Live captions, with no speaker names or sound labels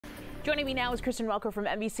Joining me now is Kristen Welker from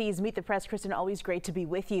NBC's Meet the Press. Kristen, always great to be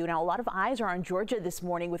with you. Now, a lot of eyes are on Georgia this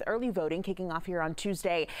morning with early voting kicking off here on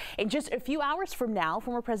Tuesday. In just a few hours from now,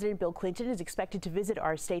 former President Bill Clinton is expected to visit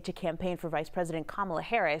our state to campaign for Vice President Kamala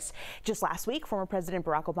Harris. Just last week, former President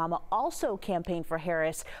Barack Obama also campaigned for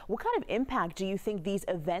Harris. What kind of impact do you think these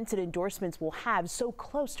events and endorsements will have so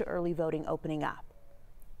close to early voting opening up?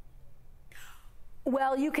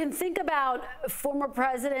 Well, you can think about former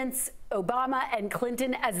presidents Obama and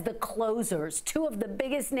Clinton as the closers, two of the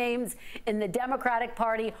biggest names in the Democratic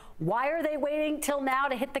Party. Why are they waiting till now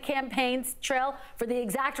to hit the campaigns trail? For the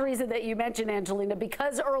exact reason that you mentioned, Angelina,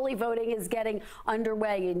 because early voting is getting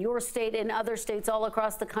underway in your state and other states all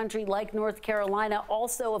across the country, like North Carolina,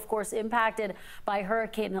 also, of course, impacted by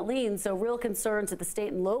Hurricane Helene. So real concerns at the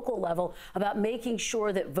state and local level about making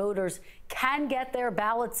sure that voters can get their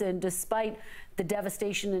ballots in despite the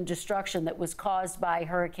devastation and destruction that was caused by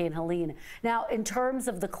Hurricane Helene. Now, in terms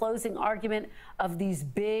of the closing argument of these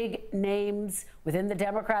big names within the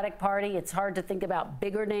Democratic Party, it's hard to think about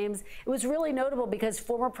bigger names. It was really notable because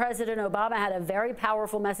former President Obama had a very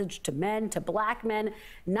powerful message to men, to black men,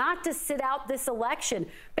 not to sit out this election,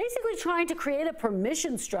 basically trying to create a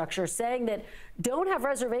permission structure, saying that don't have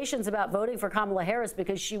reservations about voting for Kamala Harris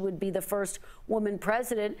because she would be the first woman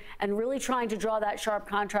president, and really trying to draw that sharp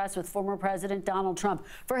contrast with former President Donald Trump.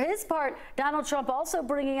 For his part, Donald Trump also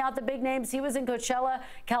bringing out the big names. He was in Coachella,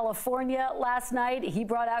 California last night. He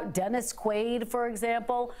brought out Dennis Quaid, for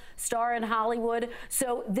example, star in Hollywood.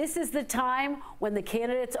 So this is the time when the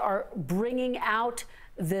candidates are bringing out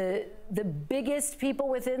the biggest people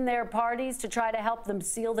within their parties to try to help them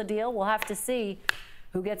seal the deal. We'll have to see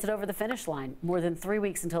who gets it over the finish line. More than 3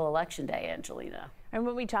 weeks until Election Day, Angelina. And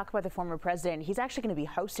when we talk about the former president, he's actually going to be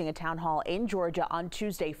hosting a town hall in Georgia on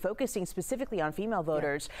Tuesday, focusing specifically on female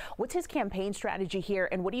voters. Yeah. What's his campaign strategy here,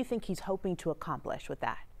 and what do you think he's hoping to accomplish with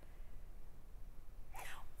that?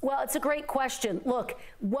 Well, it's a great question. Look,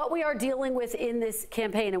 what we are dealing with in this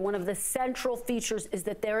campaign, and one of the central features, is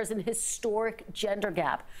that there is an historic gender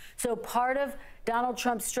gap. So part of Donald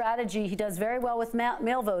Trump's strategy, he does very well with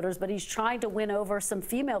male voters, but he's trying to win over some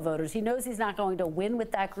female voters. He knows he's not going to win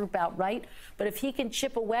with that group outright, but if he can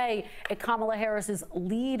chip away at Kamala Harris's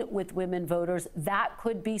lead with women voters, that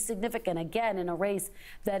could be significant, again, in a race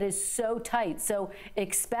that is so tight. So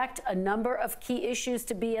expect a number of key issues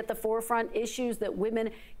to be at the forefront, issues that women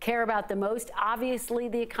care about the most. Obviously,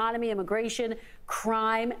 the economy, immigration,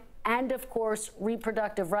 crime, and, of course,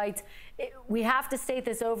 reproductive rights. We have to state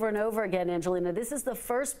this over and over again, Angelina. This is the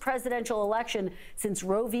first presidential election since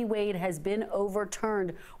Roe v. Wade has been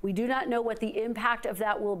overturned. We do not know what the impact of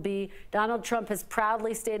that will be. Donald Trump has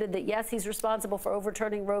proudly stated that, yes, he's responsible for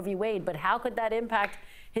overturning Roe v. Wade, but how could that impact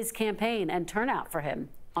his campaign and turnout for him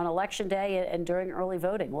on Election Day and during early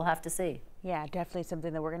voting? We'll have to see. Yeah, definitely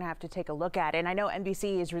something that we're going to have to take a look at. And I know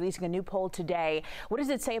NBC is releasing a new poll today. What does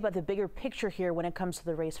it say about the bigger picture here when it comes to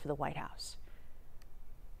the race for the White House?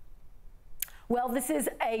 Well, this is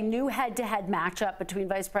a new head-to-head matchup between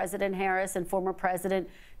Vice President Harris and former President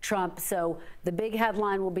Trump. So the big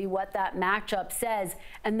headline will be what that matchup says.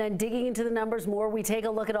 And then digging into the numbers more, we take a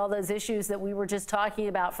look at all those issues that we were just talking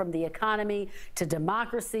about, from the economy to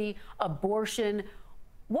democracy, abortion.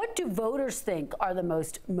 What do voters think are the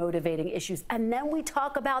most motivating issues? And then we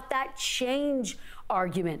talk about that change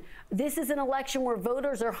argument. This is an election where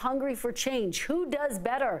voters are hungry for change. Who does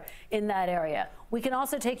better in that area? We can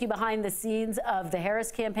also take you behind the scenes of the Harris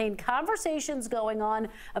campaign, conversations going on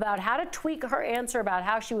about how to tweak her answer about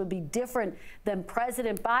how she would be different than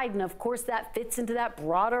President Biden. Of course, that fits into that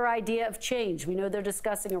broader idea of change. We know they're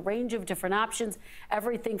discussing a range of different options,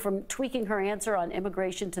 everything from tweaking her answer on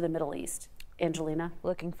immigration to the Middle East. Angelina.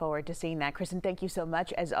 Looking forward to seeing that. Kristen, thank you so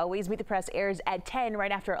much. As always, Meet the Press airs at 10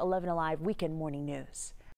 right after 11 Alive Weekend Morning News.